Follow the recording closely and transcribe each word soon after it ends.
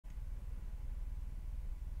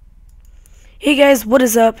Hey guys, what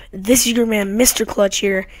is up? This is your man, Mr. Clutch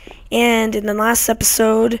here, and in the last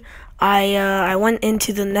episode, I went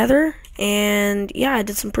into the Nether, and yeah, I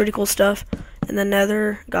did some pretty cool stuff in the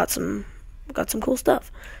Nether. Got some cool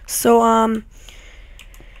stuff. So I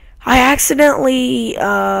accidentally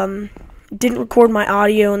didn't record my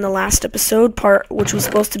audio in the last episode which was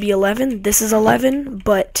supposed to be 11. This is 11,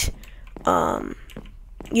 but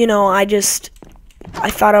you know,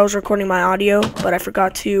 I thought I was recording my audio, but I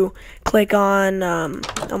forgot to click on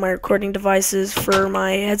my recording devices for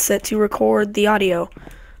my headset to record the audio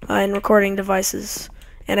in recording devices,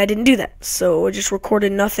 and I didn't do that, so it just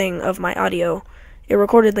recorded nothing of my audio. It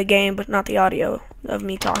recorded the game, but not the audio of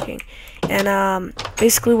me talking. And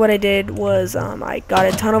basically what I did was I got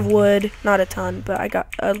a ton of wood, not a ton, but I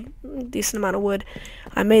got a decent amount of wood.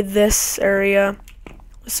 I made this area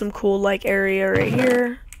with some cool like area right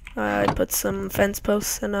here. I put some fence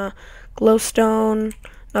posts and a glowstone.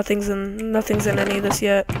 Nothing's in any of this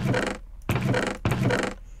yet.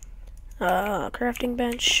 Crafting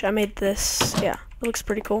bench. I made this. Yeah, it looks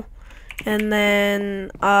pretty cool. And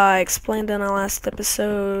then I explained in our last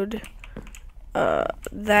episode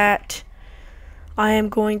that I am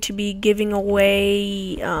going to be giving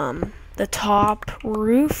away the top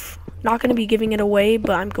roof. Not going to be giving it away,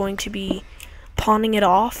 but I'm going to be pawning it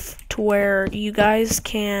off to where you guys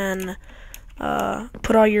can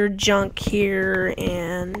put all your junk here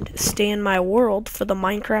and stay in my world for the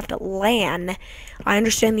Minecraft LAN. I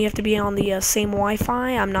understand you have to be on the same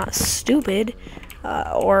Wi-Fi. I'm not stupid,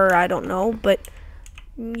 or I don't know, but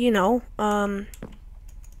you know,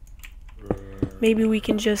 maybe we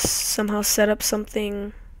can just somehow set up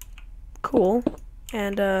something cool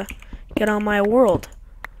and get on my world.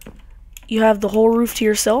 You have the whole roof to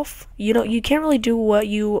yourself. You can't really do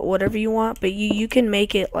whatever you want, but you can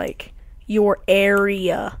make it like your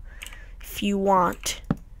area if you want.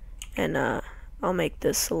 And I'll make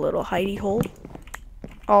this a little hidey hole.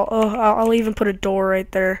 I'll even put a door right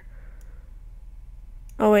there.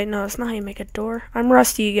 Oh wait, no, that's not how you make a door. I'm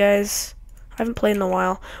rusty, you guys. I haven't played in a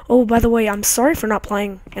while. Oh, by the way, I'm sorry for not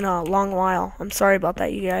playing in a long while. I'm sorry about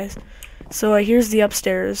that, you guys. So here's the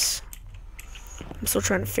upstairs. I'm still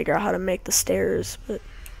trying to figure out how to make the stairs, but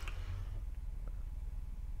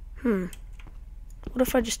what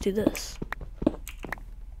if I just do this?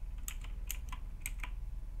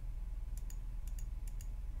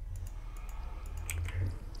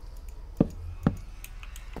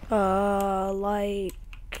 Like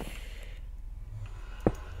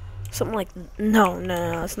something like no,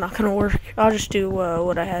 it's not gonna work. I'll just do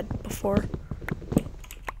what I had before.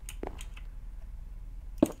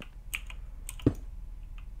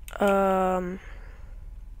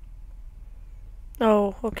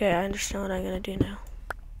 Oh, okay, I understand what I'm gonna do now.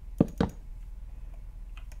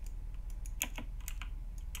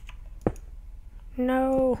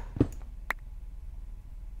 No.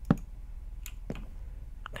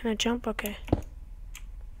 Can I jump? Okay.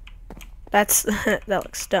 That's that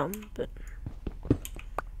looks dumb, but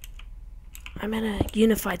I'm in a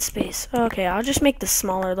unified space. Okay, I'll just make this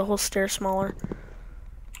smaller, the whole stair smaller.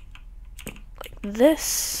 Like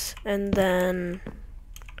this, and then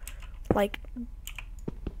like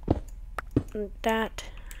that,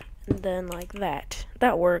 and then like that.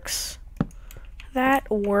 That works. That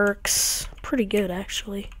works pretty good,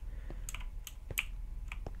 actually.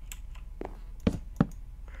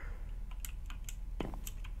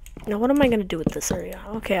 Now, what am I gonna do with this area?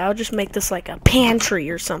 Okay, I'll just make this like a pantry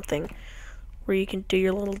or something, where you can do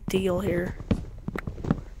your little deal here.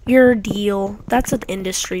 Your deal. That's an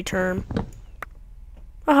industry term.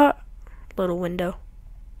 Little window.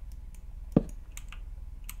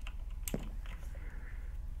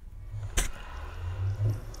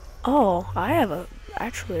 Oh, I have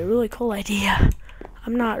actually a really cool idea.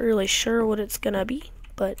 I'm not really sure what it's gonna be,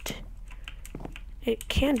 but it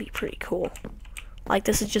can be pretty cool. Like,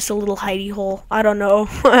 this is just a little hidey hole. I don't know.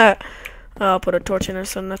 I'll put a torch in there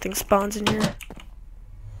so nothing spawns in here.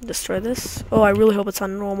 Destroy this. Oh, I really hope it's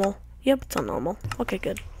on normal. Yep, it's on normal. Okay,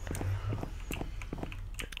 good.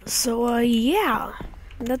 So, yeah.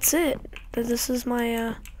 That's it. This is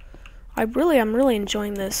my, I'm really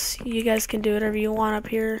enjoying this. You guys can do whatever you want up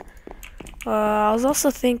here. I was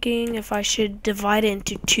also thinking if I should divide it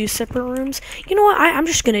into 2 separate rooms. You know what? I'm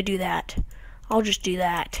just gonna do that. I'll just do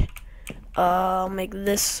that. I'll make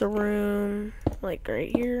this a room, like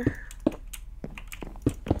right here.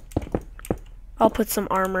 I'll put some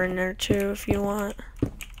armor in there too if you want.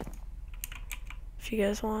 If you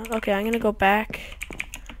guys want. Okay, I'm gonna go back,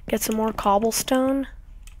 get some more cobblestone.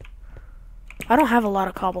 I don't have a lot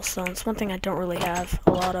of cobblestone. It's one thing I don't really have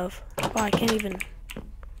a lot of. Oh, I can't even.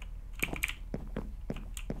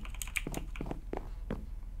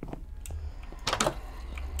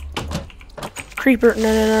 Creeper. No,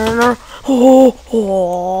 no, no, no, no.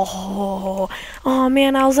 Oh,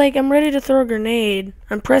 man, I was like, I'm ready to throw a grenade.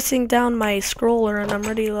 I'm pressing down my scroller and I'm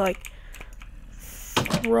ready to, like,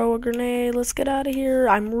 throw a grenade. Let's get out of here.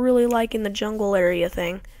 I'm really liking the jungle area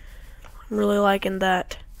thing. I'm really liking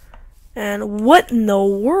that. And what in the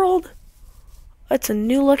world? That's a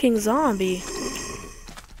new looking zombie.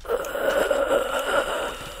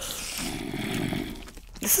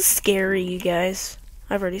 This is scary, you guys.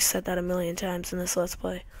 I've already said that a million times in this Let's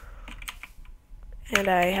Play. And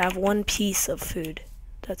I have one piece of food.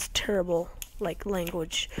 That's terrible, like,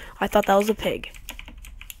 language. I thought that was a pig.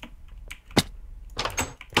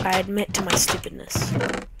 I admit to my stupidness.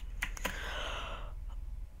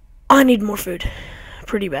 I need more food.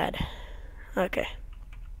 Pretty bad. Okay.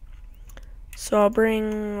 So I'll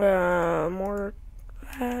bring more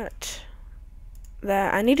that.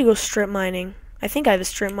 I need to go strip mining. I think I have a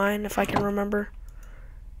strip mine if I can remember.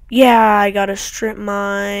 Yeah, I got a strip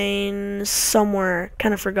mine somewhere.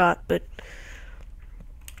 Kind of forgot, but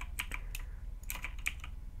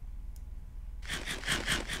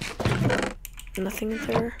nothing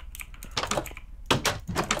there.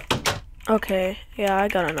 Okay, yeah, I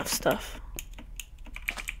got enough stuff.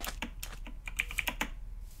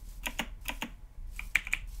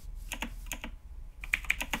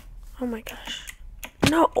 Oh my gosh.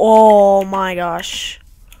 No, oh my gosh.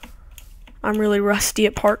 I'm really rusty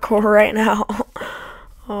at parkour right now.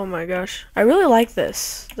 Oh my gosh. I really like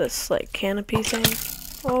this like canopy thing.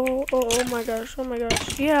 Oh my gosh. Oh my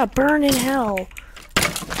gosh. Yeah, burn in hell.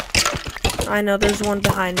 I know there's one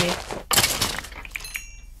behind me.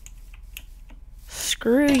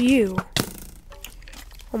 Screw you.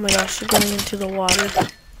 Oh my gosh, they're going into the water.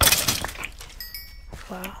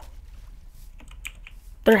 Wow.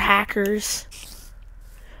 They're hackers.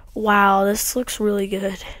 Wow, this looks really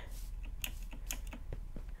good.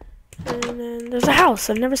 And then there's a house.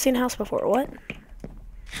 I've never seen a house before. What?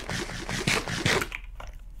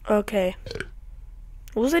 Okay.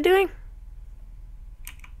 What was I doing?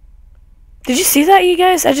 Did you see that, you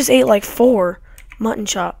guys? I just ate like 4 mutton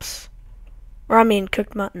chops. Or I mean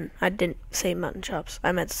cooked mutton. I didn't say mutton chops.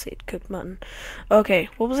 I meant to say cooked mutton. Okay,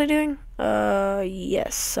 what was I doing?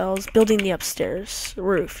 Yes, I was building the upstairs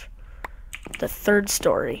roof. The 3rd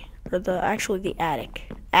story. Or actually the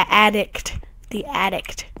attic. The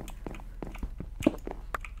attic.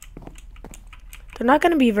 They're not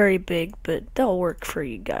going to be very big, but they'll work for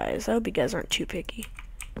you guys. I hope you guys aren't too picky.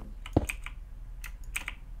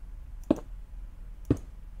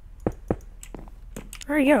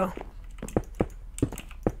 There you go.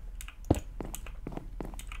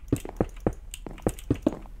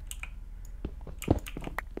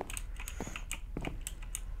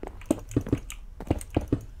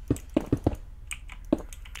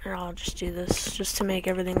 Or I'll just do this just to make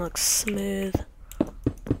everything look smooth.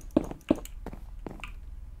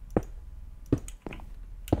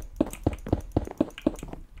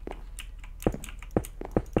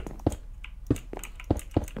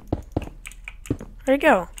 There you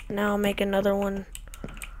go. Now I'll make another one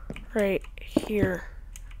right here.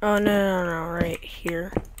 Oh, no, right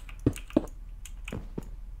here.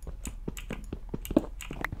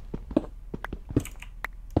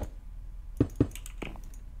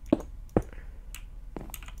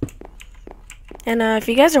 And if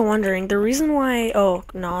you guys are wondering, the reason why, oh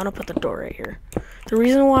no, I'm gonna put the door right here. The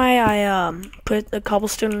reason why I put a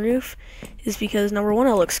cobblestone roof is because number 1,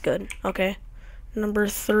 it looks good. Okay. Number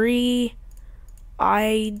 3,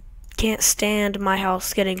 I can't stand my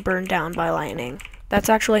house getting burned down by lightning. That's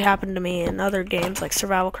actually happened to me in other games like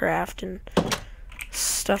Survival Craft and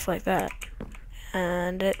stuff like that.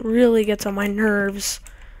 And it really gets on my nerves.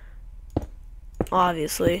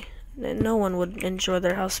 Obviously, no one would enjoy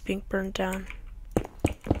their house being burned down.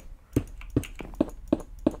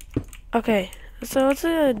 Okay, so it's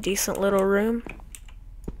a decent little room.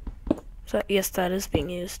 So yes, that is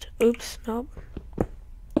being used. Oops, nope.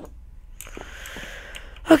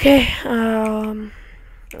 Okay,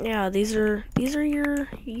 yeah, these are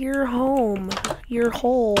your home, your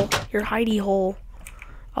hole, your hidey hole.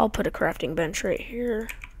 I'll put a crafting bench right here.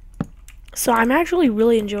 So I'm actually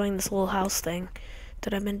really enjoying this little house thing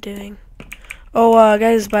that I've been doing. Oh,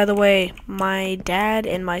 guys, by the way, my dad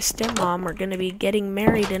and my stepmom are gonna be getting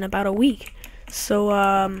married in about a week. So,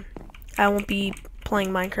 I won't be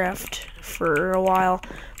playing Minecraft for a while.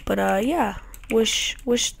 But, yeah, wish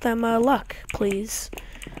them luck, please.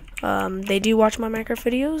 They do watch my Minecraft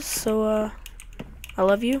videos, so, I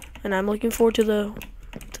love you, and I'm looking forward to the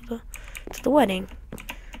wedding.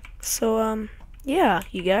 So, yeah,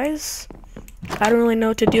 you guys, I don't really know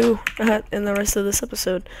what to do in the rest of this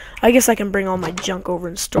episode. I guess I can bring all my junk over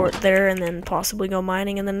and store it there and then possibly go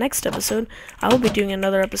mining in the next episode. I will be doing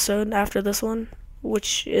another episode after this one,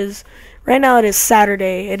 which is, right now it is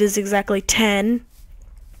Saturday. It is exactly 10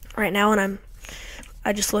 right now, and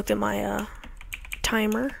I just looked at my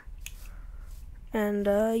timer, and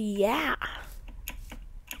yeah.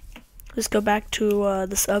 Let's go back to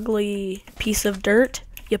this ugly piece of dirt.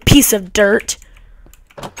 You piece of dirt!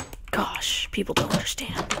 Gosh, people don't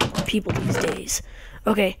understand. People these days.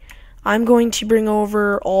 Okay, I'm going to bring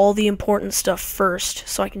over all the important stuff first,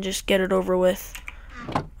 so I can just get it over with.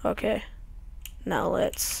 Okay. Now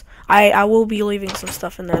let's... I will be leaving some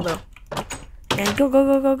stuff in there, though. And go, go,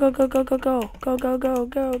 go, go, go, go, go, go, go, go, go,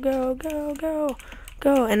 go, go, go, go,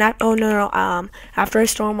 go. And oh, no, after I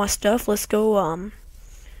store all my stuff, let's go,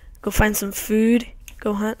 go find some food,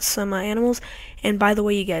 go hunt some animals. And by the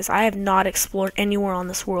way, you guys, I have not explored anywhere on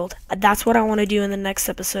this world. That's what I want to do in the next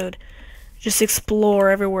episode. Just explore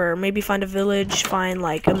everywhere. Maybe find a village, find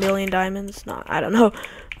like 1,000,000 diamonds. No, I don't know.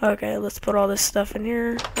 Okay, let's put all this stuff in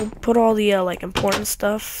here. We'll put all the like important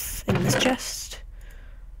stuff in this chest.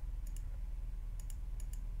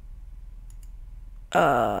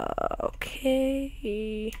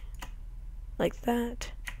 Okay. Like that.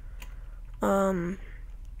 And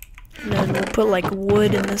then we'll put like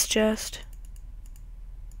wood in this chest.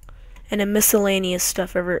 And then miscellaneous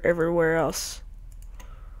stuff everywhere else.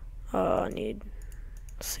 I need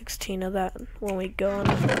 16 of that when we go on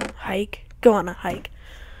a hike. Go on a hike.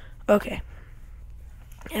 Okay.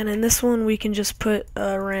 And in this one we can just put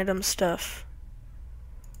random stuff.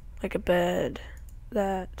 Like a bed.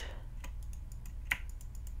 That.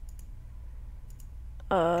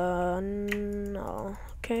 No.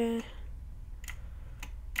 Okay.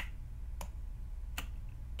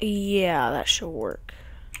 Yeah, that should work.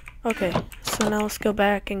 Okay, so now let's go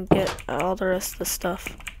back and get all the rest of the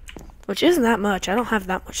stuff, which isn't that much. I don't have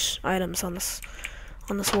that much items on this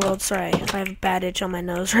world. Sorry, I have a bad itch on my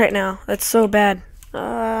nose right now. That's so bad.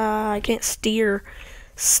 I can't steer.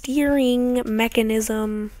 Steering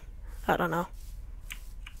mechanism. I don't know.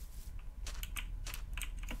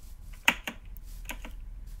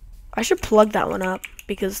 I should plug that one up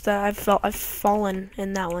because I've fallen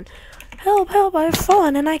in that one. Help, help, I've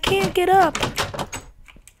fallen and I can't get up.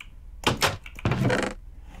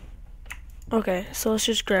 Okay, so let's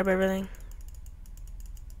just grab everything.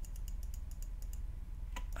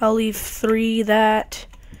 I'll leave 3 that.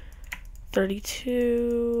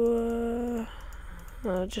 32,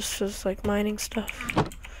 just as like mining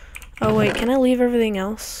stuff. Oh wait, can I leave everything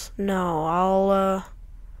else? No, I'll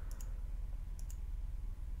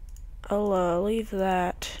leave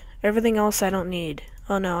that. Everything else I don't need.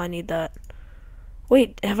 Oh no, I need that.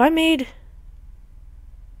 Wait, have I made...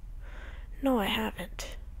 No, I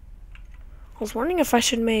haven't. I was wondering if I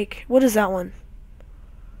should make... What is that one?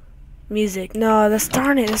 Music. No, that's...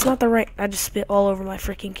 Darn it, it's not the right... I just spit all over my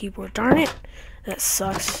freaking keyboard. Darn it! That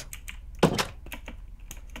sucks.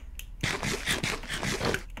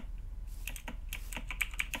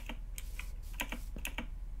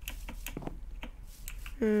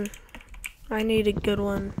 I need a good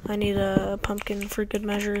one. I need a pumpkin for good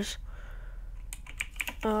measures.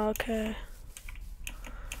 Okay.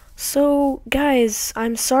 So, guys,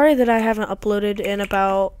 I'm sorry that I haven't uploaded in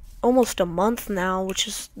about almost a month now,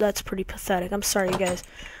 that's pretty pathetic. I'm sorry, guys.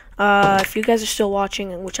 If you guys are still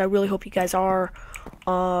watching, which I really hope you guys are,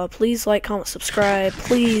 please like, comment, subscribe.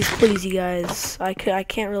 Please, please, you guys. I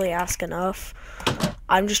can't really ask enough.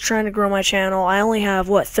 I'm just trying to grow my channel. I only have,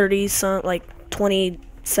 what,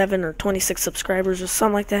 27 or 26 subscribers or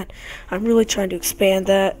something like that. I'm really trying to expand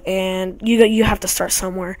that, and you have to start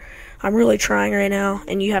somewhere. I'm really trying right now,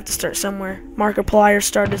 and you have to start somewhere. Markiplier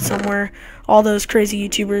started somewhere. All those crazy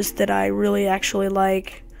YouTubers that I really actually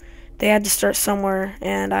like, they had to start somewhere,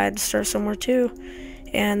 and I had to start somewhere too.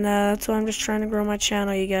 And that's why I'm just trying to grow my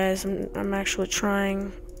channel, you guys. I'm actually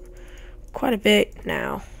trying quite a bit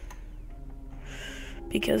now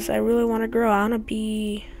because I really want to grow. I want to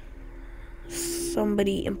be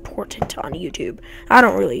somebody important on YouTube. I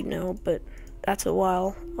don't really know, but that's a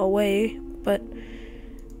while away. But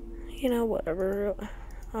you know, whatever.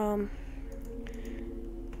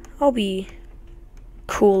 I'll be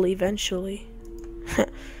cool eventually.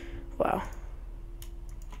 Wow.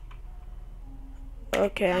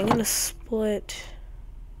 Okay, I'm gonna split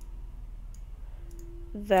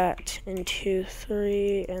that into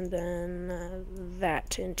 3, and then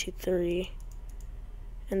that into 3,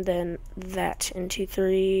 and then that into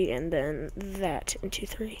 3, and then that into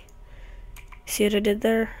 3. See what I did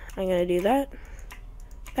there? I'm gonna do that,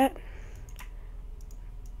 that,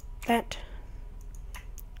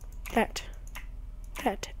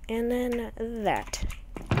 that, and then that,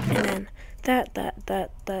 and then that,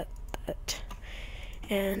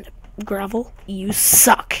 and gravel, you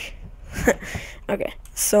suck. Okay,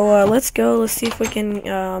 so let's go. Let's see if we can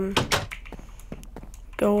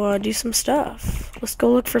go do some stuff. Let's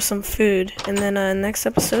go look for some food, and then next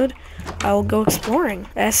episode I'll go exploring.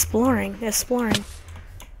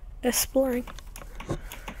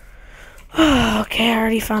 Okay, I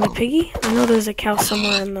already found a piggy. I know there's a cow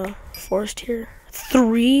somewhere in the forest here.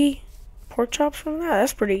 3 pork chops from that?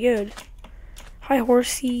 That's pretty good. Hi,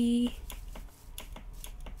 horsey.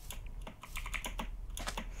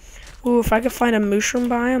 Ooh, if I could find a mushroom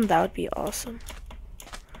biome, that would be awesome.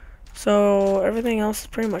 So, everything else is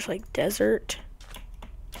pretty much like desert.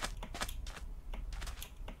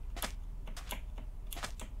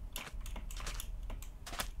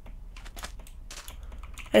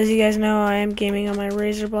 As you guys know, I am gaming on my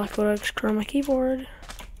Razer Blackwood X Chroma keyboard.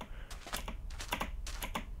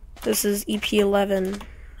 This is EP11,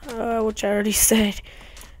 which I already said.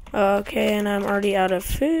 Okay, and I'm already out of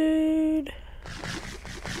food.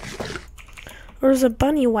 There's a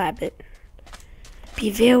bunny wabbit. Be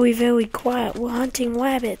very, very quiet. We're hunting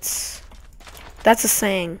wabbits. That's a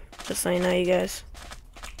saying, just so you know, you guys.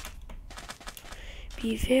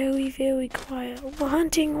 Be very, very quiet. We're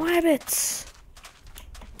hunting wabbits.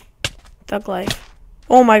 Thug life.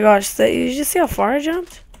 Oh my gosh, did you just see how far I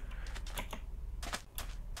jumped?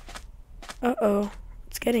 Uh-oh.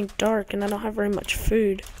 It's getting dark and I don't have very much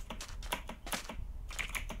food.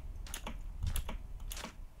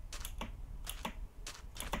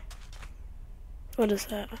 What is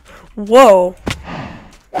that? Whoa!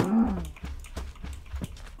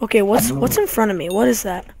 Okay, what's in front of me? What is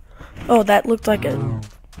that? Oh, that looked like a...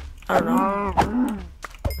 I don't know.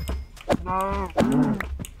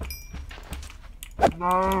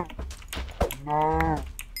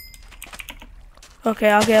 Okay,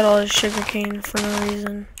 I'll get all this sugar cane for no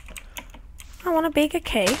reason. I want to bake a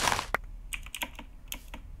cake.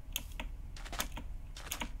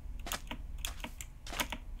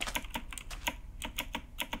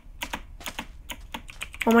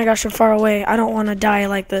 Oh my gosh, I'm far away. I don't want to die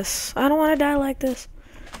like this. I don't want to die like this.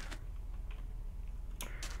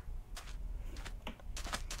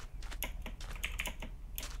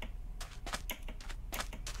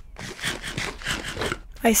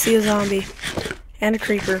 I see a zombie and a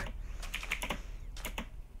creeper.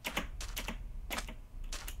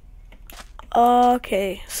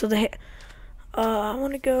 Okay, so I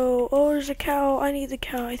want to go. Oh, there's a cow. I need the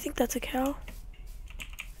cow. I think that's a cow.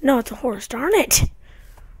 No, it's a horse. Darn it!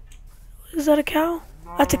 Is that a cow?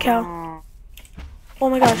 That's a cow. Oh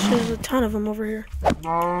my gosh, there's a ton of them over here.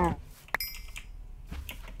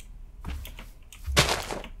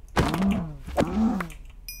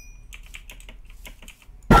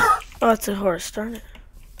 Oh, it's a horse, darn it.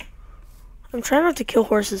 I'm trying not to kill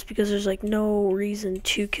horses because there's like no reason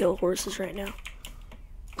to kill horses right now.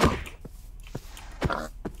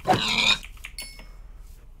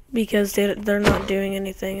 Because they're not doing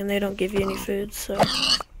anything and they don't give you any food, so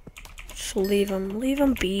just leave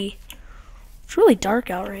them be. It's really dark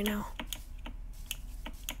out right now.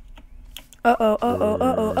 Uh-oh.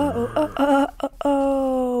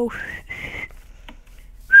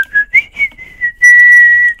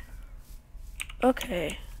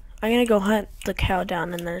 Okay, I'm gonna go hunt the cow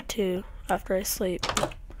down in there too after I sleep.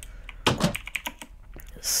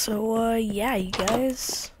 So, yeah, you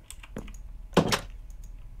guys.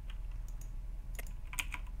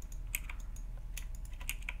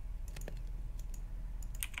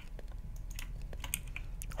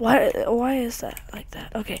 Why is that like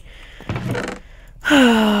that? Okay.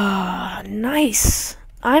 Nice.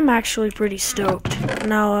 I'm actually pretty stoked.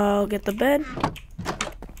 Now I'll get the bed.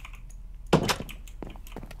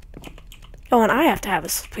 Oh, and I have to have a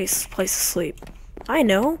place to sleep. I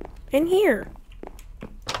know. In here.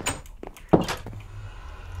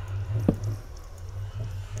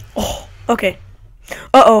 Oh, okay.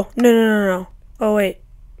 Uh-oh. No. Oh, wait.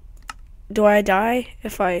 Do I die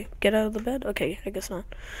if I get out of the bed? Okay, I guess not.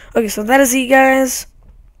 Okay, so that is it, guys.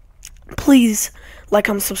 Please like,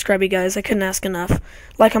 comment, subscribe, you guys. I couldn't ask enough.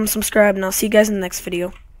 Like, comment, subscribe, and I'll see you guys in the next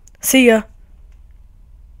video. See ya.